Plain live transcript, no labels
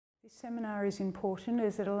This seminar is important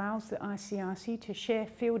as it allows the Icrc to share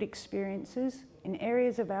field experiences in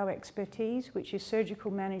areas of our expertise, which is surgical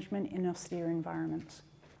management in austere environments.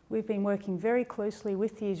 We've been working very closely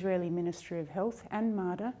with the Israeli Ministry of Health and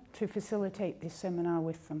MADA to facilitate this seminar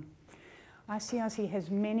with them. Icrc has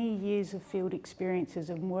many years of field experiences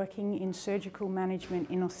of working in surgical management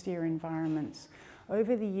in austere environments.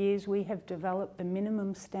 Over the years, we have developed the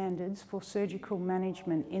minimum standards for surgical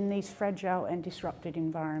management in these fragile and disrupted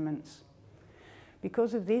environments.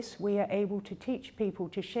 Because of this, we are able to teach people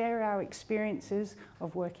to share our experiences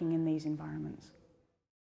of working in these environments.